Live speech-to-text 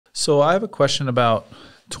So I have a question about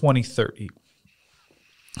 2030.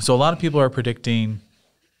 So a lot of people are predicting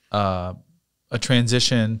a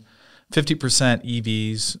transition. 50%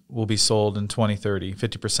 EVs will be sold in 2030,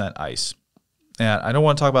 50% ICE. And I don't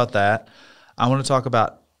want to talk about that. I want to talk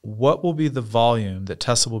about what will be the volume that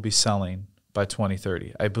Tesla will be selling by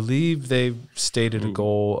 2030. I believe they've stated a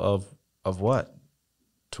goal of what?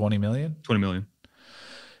 20 million? 20 million.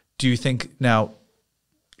 Do you think now,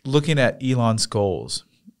 looking at Elon's goals,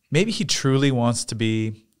 maybe he truly wants to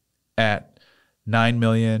be at 9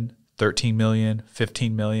 million, 13 million,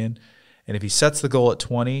 15 million. And if he sets the goal at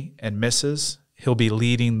 20 and misses, he'll be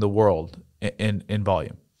leading the world in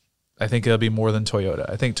volume. I think it'll be more than Toyota.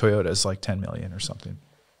 I think Toyota is like 10 million or something.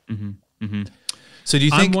 Mm-hmm. Mm-hmm. So do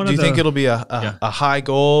you think it'll be a high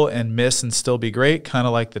goal and miss and still be great, kind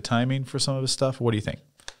of like the timing for some of his stuff? What do you think?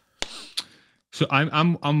 So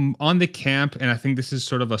I'm on the camp, and I think this is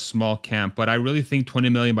sort of a small camp, but I really think 20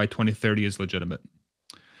 million by 2030 is legitimate.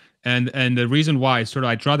 And the reason why is sort of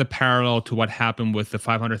I draw the parallel to what happened with the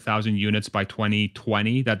 500,000 units by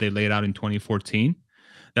 2020 that they laid out in 2014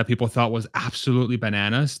 that people thought was absolutely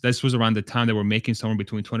bananas. This was around the time they were making somewhere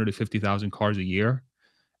between 20 to 50,000 cars a year.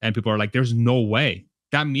 And people are like, there's no way.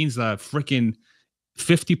 That means a freaking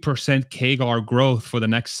 50% CAGR growth for the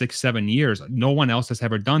next 6-7 years. No one else has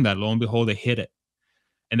ever done that. Lo and behold, they hit it.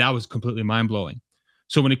 And that was completely mind-blowing.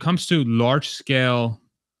 So when it comes to large-scale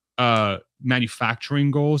manufacturing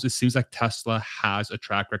goals, it seems like Tesla has a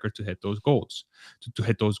track record to hit those goals. To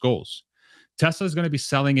hit those goals, Tesla is going to be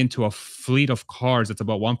selling into a fleet of cars that's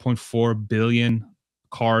about 1.4 billion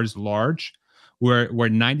cars large, where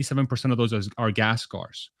 97% of those are gas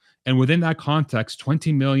cars. And within that context,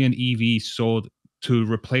 20 million EVs sold to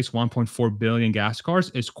replace 1.4 billion gas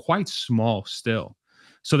cars is quite small still.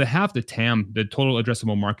 So they have the TAM, the total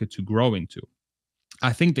addressable market, to grow into.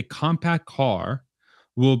 I think the compact car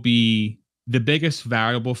will be the biggest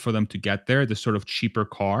variable for them to get there, the sort of cheaper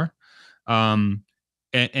car. And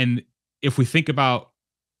if we think about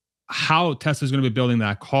how Tesla is going to be building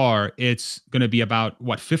that car, it's going to be about,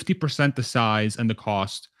 50% the size and the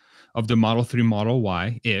cost of the Model 3, Model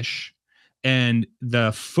Y-ish. And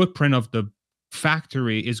the footprint of the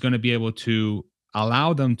factory is going to be able to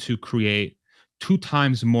allow them to create 2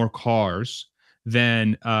 times more cars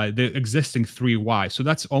than the existing 3Y. So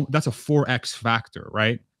that's a 4x factor,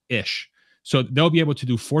 right? Ish. So they'll be able to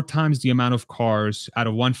do 4 times the amount of cars out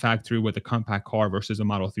of one factory with a compact car versus a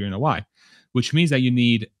Model 3 and a Y, which means that you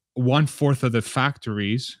need 1/4 of the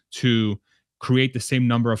factories to create the same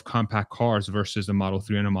number of compact cars versus a Model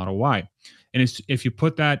 3 and a Model Y. And if you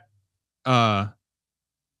put that for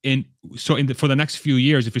the next few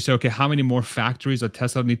years, if you say, okay, how many more factories does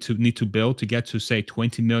Tesla need to build to get to, say,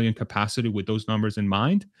 20 million capacity with those numbers in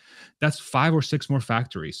mind, that's 5 or 6 more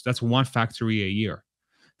factories. That's 1 factory a year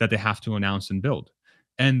that they have to announce and build.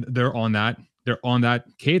 And they're on that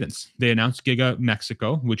cadence. They announced Giga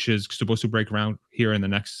Mexico, which is supposed to break ground here in the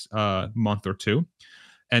next month or two.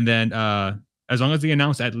 And then as long as they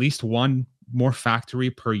announce at least 1 more factory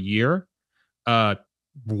per year,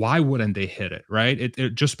 why wouldn't they hit it, right?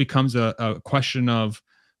 It just becomes a question of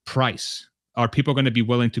price. Are people going to be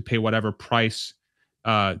willing to pay whatever price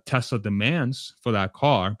Tesla demands for that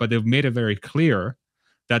car? But they've made it very clear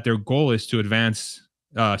that their goal is to advance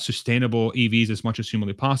sustainable EVs as much as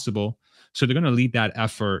humanly possible. So they're going to lead that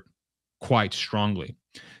effort quite strongly.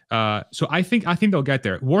 So I think they'll get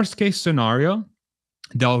there. Worst case scenario,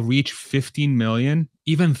 they'll reach 15 million,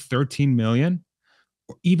 even 13 million,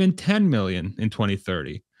 or even 10 million in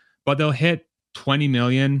 2030. But they'll hit 20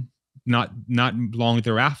 million not long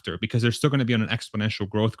thereafter, because they're still going to be on an exponential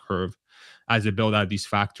growth curve as they build out these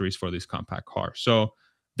factories for these compact cars. So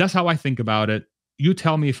that's how I think about it. You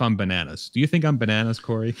tell me if I'm bananas. Do you think I'm bananas,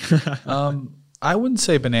 Corey? I wouldn't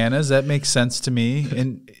say bananas. That makes sense to me.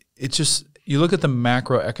 And it's just, you look at the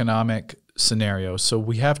macroeconomic scenario. So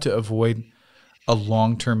we have to avoid a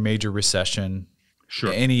long-term major recession,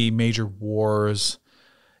 sure, any major wars.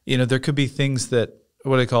 You know, there could be things that,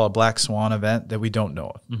 what do they call a black swan event, that we don't know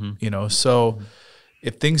of. Mm-hmm. You know, so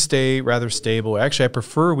if things stay rather stable, actually I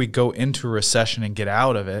prefer we go into a recession and get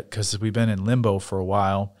out of it, because we've been in limbo for a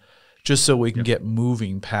while, just so we can get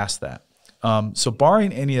moving past that. So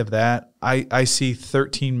barring any of that, I see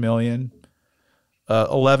 13 million,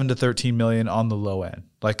 11 to 13 million on the low end.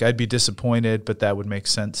 Like, I'd be disappointed, but that would make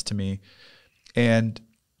sense to me. And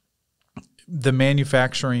the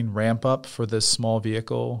manufacturing ramp up for this small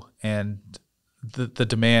vehicle and the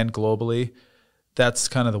demand globally, that's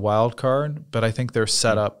kind of the wild card. But I think they're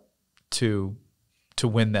set up to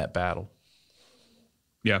win that battle.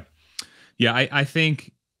 Yeah. I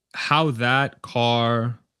think how that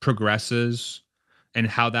car progresses and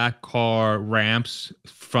how that car ramps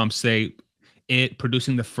from, say, it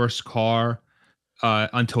producing the first car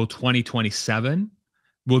until 2027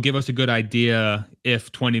 will give us a good idea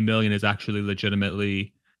if 20 million is actually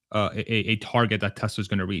legitimately a target that Tesla's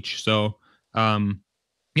going to reach. So,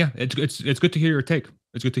 yeah, it's good to hear your take.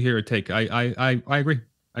 It's good to hear your take. I agree.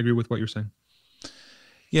 I agree with what you're saying.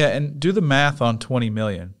 Yeah, and do the math on 20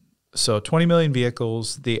 million. So 20 million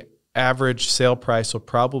vehicles, the average sale price will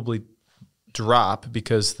probably drop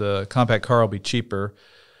because the compact car will be cheaper.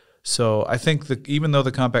 So I think that even though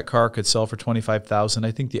the compact car could sell for 25,000,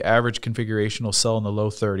 I think the average configuration will sell in the low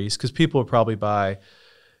 30s because people will probably buy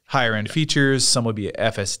higher end features. Some would be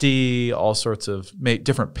FSD, all sorts of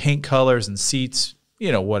different paint colors and seats,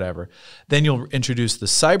 whatever. Then you'll introduce the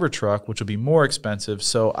Cybertruck, which will be more expensive.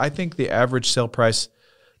 So I think the average sale price,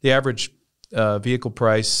 the average vehicle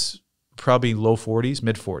price, probably low 40s,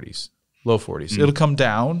 mid 40s, low 40s. It'll come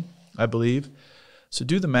down, I believe. So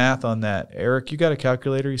do the math on that. Eric, you got a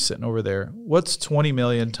calculator? You're sitting over there. What's 20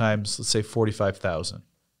 million times, let's say, 45,000?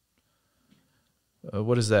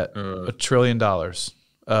 What is that? $1 trillion.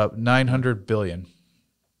 900 billion.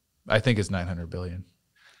 I think it's 900 billion.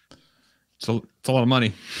 It's a lot of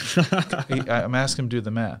money. I'm asking him to do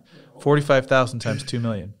the math. 45,000 times 2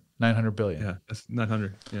 million. 900 billion. Yeah, that's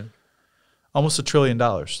 900. Yeah. Almost $1 trillion.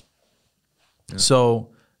 Yeah.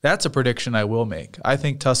 So that's a prediction I will make. I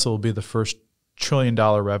think Tesla will be the first $1 trillion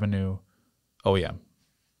revenue OEM.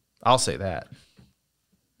 I'll say that.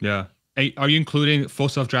 Yeah. Hey, are you including full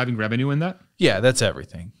self-driving revenue in that? Yeah, that's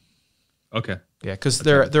everything. Okay. Yeah, because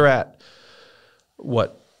they're at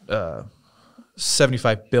what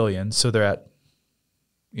 75 billion, so they're at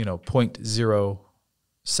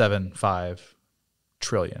 0.075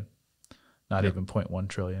 trillion, not even 0.1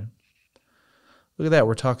 trillion. Look at that,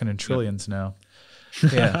 we're talking in trillions now.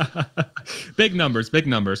 Yeah. Big numbers.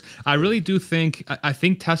 I really do think, I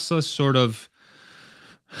think Tesla's sort of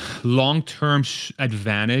long-term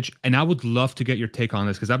advantage, and I would love to get your take on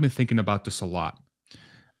this because I've been thinking about this a lot.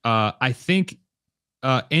 I think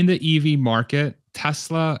in the EV market,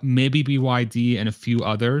 Tesla, maybe BYD, and a few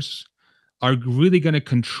others are really going to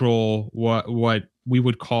control what we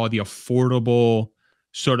would call the affordable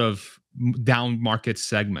sort of down market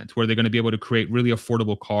segment, where they're going to be able to create really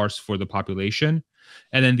affordable cars for the population.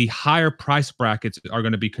 And then the higher price brackets are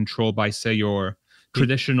going to be controlled by, say, your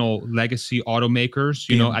traditional legacy automakers,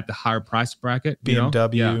 at the higher price bracket.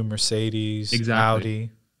 BMW, Mercedes,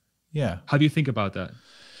 Audi. Yeah. How do you think about that?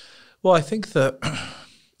 Well, I think the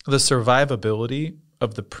survivability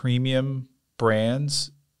of the premium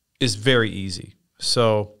brands is very easy.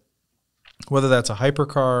 So whether that's a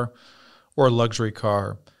hypercar or a luxury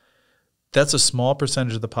car, that's a small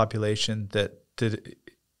percentage of the population that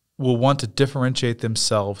will want to differentiate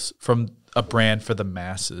themselves from a brand for the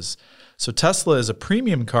masses. So Tesla is a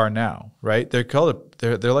premium car now, right?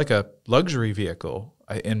 They're like a luxury vehicle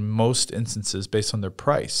in most instances based on their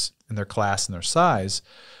price and their class and their size,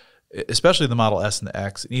 especially the Model S and the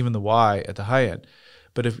X and even the Y at the high end.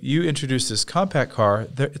 But if you introduce this compact car,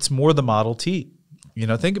 it's more the Model T.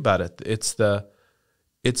 Think about it. It's the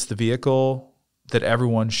vehicle that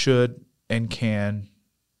everyone should and can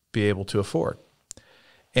be able to afford.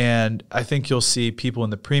 And I think you'll see people in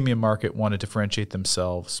the premium market want to differentiate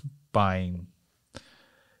themselves buying,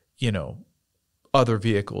 other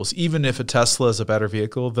vehicles. Even if a Tesla is a better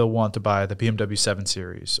vehicle, they'll want to buy the BMW 7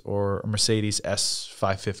 Series or a Mercedes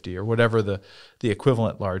S550 or whatever the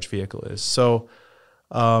equivalent large vehicle is. So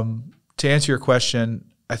to answer your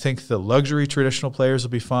question, I think the luxury traditional players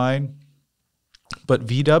will be fine. But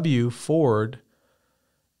VW, Ford,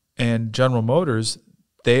 and General Motors,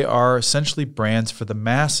 they are essentially brands for the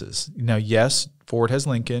masses. Now, yes, Ford has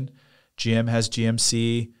Lincoln, GM has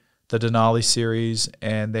GMC, the Denali series,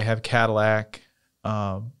 and they have Cadillac.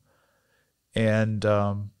 Those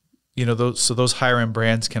higher end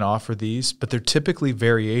brands can offer these, but they're typically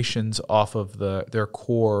variations off of their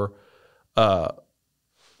core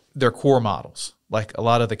models. Like a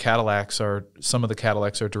lot of some of the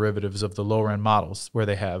Cadillacs are derivatives of the lower end models where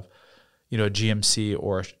they have, a GMC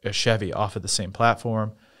or a Chevy off of the same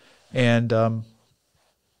platform. And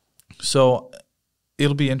so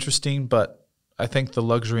it'll be interesting, but I think the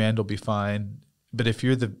luxury end will be fine. But if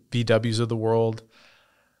you're the VWs of the world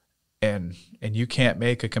and you can't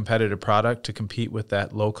make a competitive product to compete with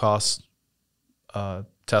that low-cost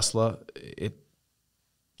Tesla, it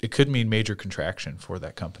could mean major contraction for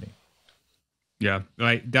that company. Yeah,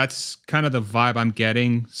 that's kind of the vibe I'm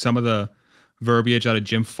getting. Some of the verbiage out of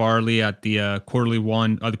Jim Farley at the quarter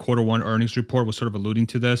one earnings report was sort of alluding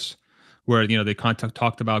to this, where they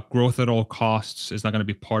talked about growth at all costs is not going to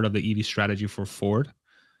be part of the EV strategy for Ford.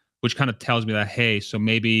 which kind of tells me that, hey, so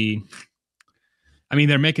maybe, I mean,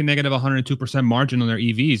 they're making negative 102% margin on their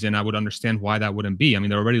EVs, and I would understand why that wouldn't be. I mean,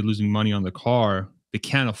 they're already losing money on the car. They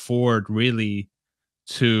can't afford really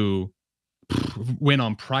to win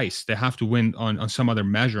on price. They have to win on some other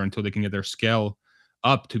measure until they can get their scale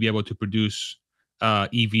up to be able to produce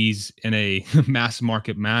EVs in a mass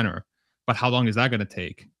market manner. But how long is that going to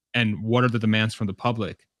take? And what are the demands from the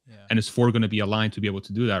public? Yeah. And is Ford going to be aligned to be able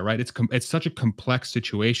to do that? Right? It's such a complex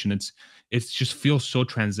situation. It's just feels so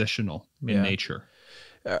transitional in nature.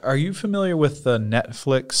 Are you familiar with the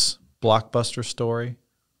Netflix Blockbuster story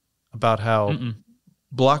about how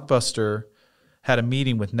Blockbuster had a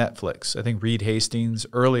meeting with Netflix? I think Reed Hastings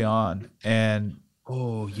early on, and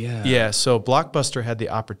so Blockbuster had the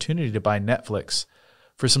opportunity to buy Netflix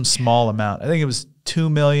for some small amount. I think it was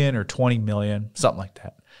 $2 million or $20 million, something like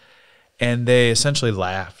that. And they essentially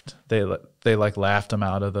laughed. They like laughed them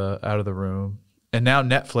out of the room. And now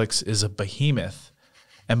Netflix is a behemoth,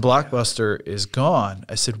 and Blockbuster is gone.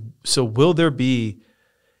 I said, so will there be?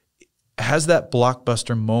 Has that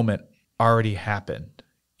Blockbuster moment already happened?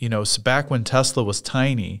 You know, so back when Tesla was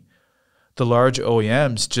tiny, the large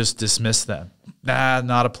OEMs just dismissed them. Nah,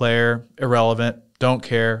 not a player, irrelevant, don't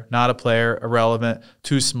care, not a player, irrelevant,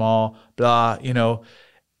 too small, blah, you know.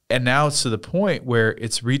 And now it's to the point where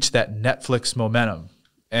it's reached that Netflix momentum.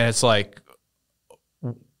 And it's like,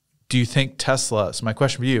 do you think Tesla, so my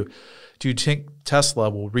question for you, do you think Tesla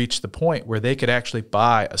will reach the point where they could actually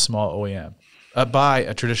buy a small OEM, buy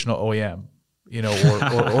a traditional OEM, you know,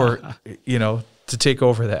 or you know, to take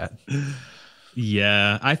over that?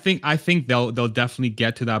 Yeah, I think they'll definitely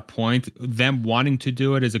get to that point. Them wanting to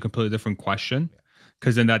do it is a completely different question,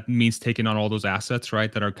 because then that means taking on all those assets,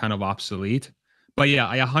 right, that are kind of obsolete. But yeah,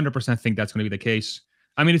 I 100% think that's going to be the case.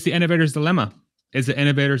 I mean, it's the innovator's dilemma. It's the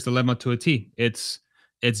innovator's dilemma to a T. It's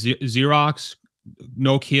Xerox,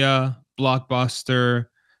 Nokia, Blockbuster,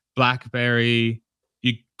 BlackBerry.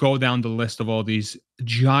 You go down the list of all these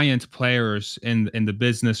giant players in the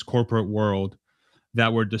business corporate world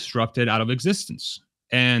that were disrupted out of existence.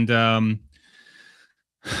 And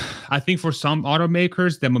I think for some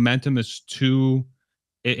automakers, the momentum is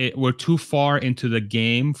we're too far into the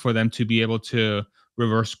game for them to be able to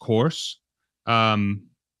reverse course. You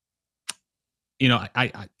know,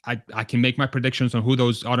 I can make my predictions on who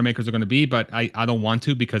those automakers are going to be, but I don't want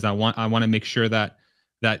to, because I want to make sure that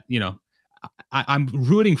you know, I'm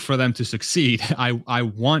rooting for them to succeed. I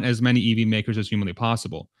want as many EV makers as humanly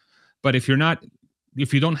possible. But if you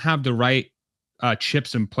don't have the right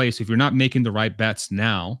chips in place, if you're not making the right bets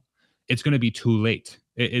now, it's going to be too late.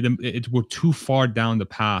 We're too far down the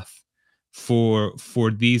path for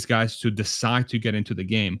these guys to decide to get into the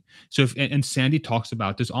game. So and Sandy talks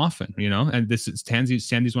about this often, you know, and this is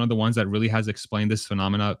Sandy's one of the ones that really has explained this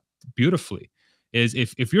phenomena beautifully. Is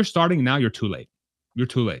if you're starting now, you're too late. You're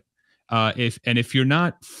too late. If you're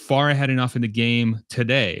not far ahead enough in the game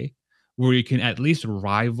today, where you can at least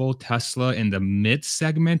rival Tesla in the mid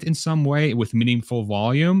segment in some way with meaningful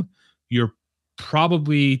volume, you're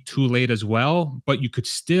probably too late as well. But you could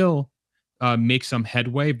still make some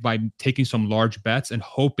headway by taking some large bets and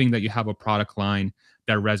hoping that you have a product line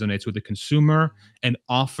that resonates with the consumer and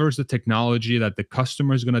offers the technology that the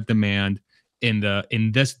customer is going to demand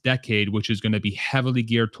in this decade, which is going to be heavily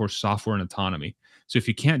geared towards software and autonomy. So if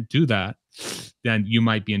you can't do that, then you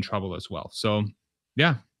might be in trouble as well. So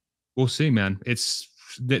yeah, we'll see, man.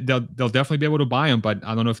 They'll definitely be able to buy them, but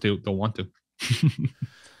I don't know if they'll want to.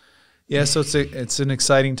 Yeah, so it's an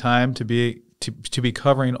exciting time to be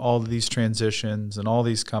covering all of these transitions and all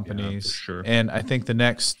these companies. Yeah, for sure. And I think the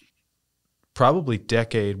next probably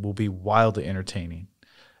decade will be wildly entertaining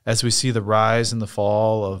as we see the rise and the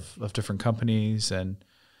fall of different companies, and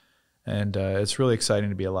it's really exciting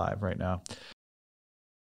to be alive right now.